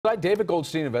Tonight, David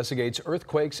Goldstein investigates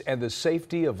earthquakes and the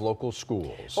safety of local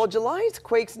schools. Well, July's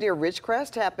quakes near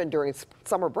Ridgecrest happened during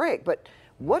summer break, but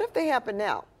what if they happen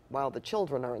now while the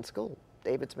children are in school?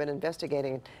 David's been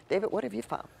investigating. David, what have you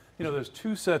found? You know, there's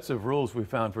two sets of rules we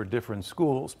found for different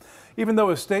schools. Even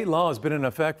though a state law has been in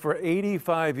effect for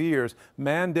 85 years,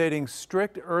 mandating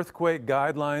strict earthquake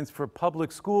guidelines for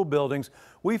public school buildings,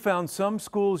 we found some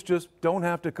schools just don't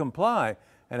have to comply,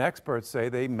 and experts say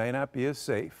they may not be as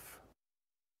safe.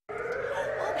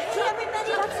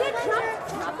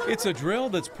 It's a drill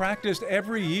that's practiced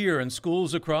every year in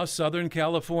schools across Southern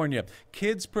California.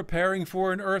 Kids preparing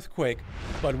for an earthquake.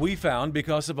 But we found,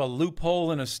 because of a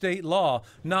loophole in a state law,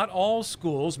 not all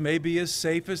schools may be as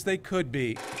safe as they could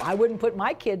be. I wouldn't put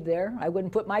my kid there. I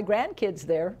wouldn't put my grandkids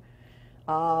there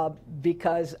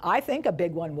because I think a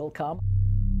big one will come.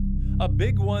 A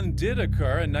big one did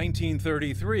occur in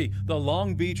 1933, the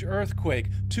Long Beach earthquake.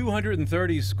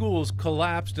 230 schools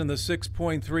collapsed in the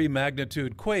 6.3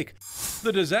 magnitude quake.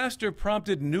 The disaster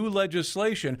prompted new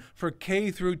legislation for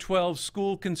K-12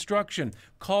 school construction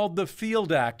called the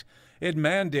Field Act. It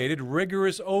mandated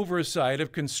rigorous oversight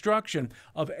of construction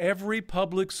of every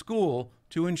public school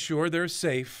to ensure they're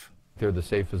safe. They're the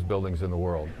safest buildings in the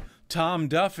world. Tom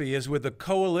Duffy is with the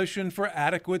Coalition for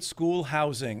Adequate School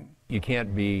Housing. You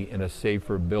can't be in a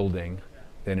safer building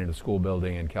than in a school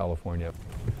building in California.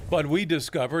 But we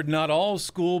discovered not all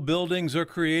school buildings are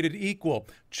created equal.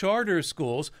 Charter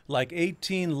schools, like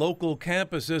 18 local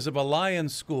campuses of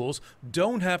Alliance schools,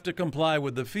 don't have to comply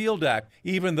with the Field Act,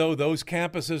 even though those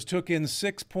campuses took in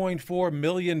 $6.4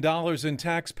 million in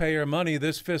taxpayer money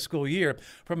this fiscal year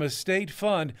from a state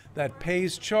fund that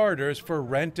pays charters for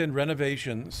rent and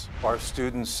renovations. Are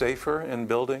students safer in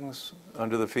buildings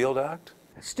under the Field Act?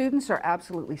 Students are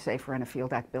absolutely safer in a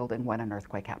Field Act building when an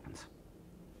earthquake happens.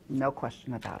 No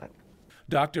question about it.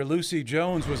 Dr. Lucy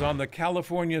Jones was on the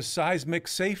California Seismic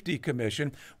Safety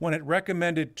Commission when it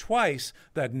recommended twice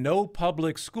that no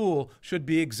public school should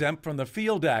be exempt from the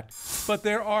Field Act. But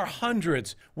there are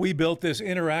hundreds. We built this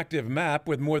interactive map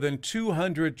with more than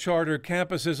 200 charter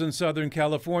campuses in Southern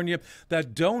California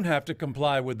that don't have to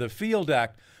comply with the Field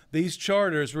Act. These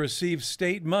charters receive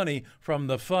state money from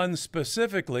the fund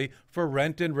specifically for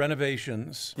rent and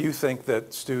renovations. Do you think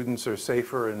that students are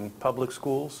safer in public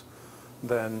schools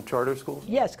than charter schools?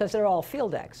 Yes, because they're all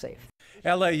Field Act safe.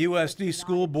 LAUSD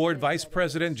School Board Vice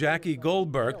President Jackie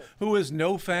Goldberg, who is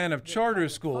no fan of charter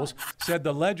schools, said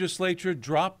the legislature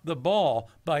dropped the ball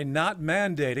by not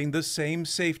mandating the same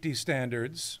safety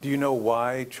standards. Do you know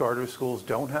why charter schools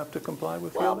don't have to comply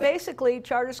with Field Act? Well, basically,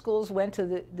 charter schools went to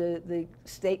the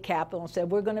state capitol and said,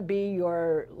 we're going to be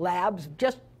your labs,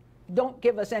 just don't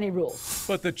give us any rules.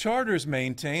 But the charters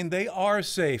maintain they are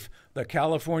safe. The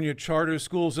California Charter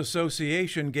Schools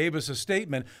Association gave us a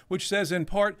statement which says, in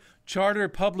part, charter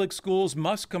public schools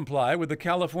must comply with the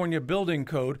California Building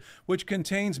Code, which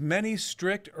contains many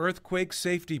strict earthquake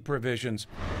safety provisions.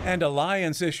 And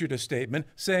Alliance issued a statement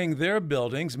saying their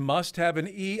buildings must have an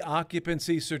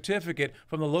E-occupancy certificate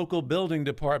from the local building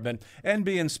department and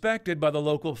be inspected by the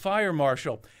local fire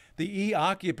marshal. The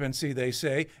E-occupancy, they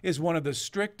say, is one of the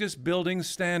strictest building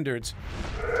standards.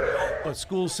 But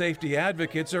school safety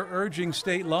advocates are urging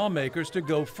state lawmakers to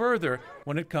go further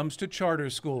when it comes to charter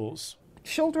schools.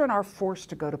 Children are forced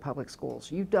to go to public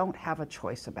schools. You don't have a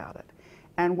choice about it.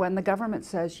 And when the government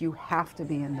says you have to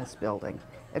be in this building,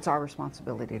 it's our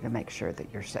responsibility to make sure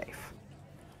that you're safe.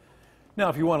 Now,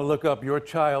 if you want to look up your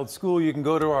child's school, you can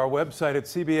go to our website at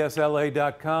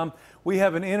CBSLA.com. We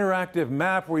have an interactive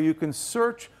map where you can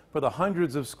search for the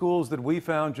hundreds of schools that we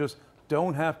found just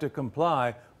don't have to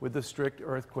comply with the strict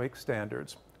earthquake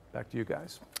standards. Back to you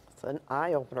guys. It's an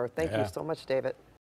eye-opener. Thank you so much, David.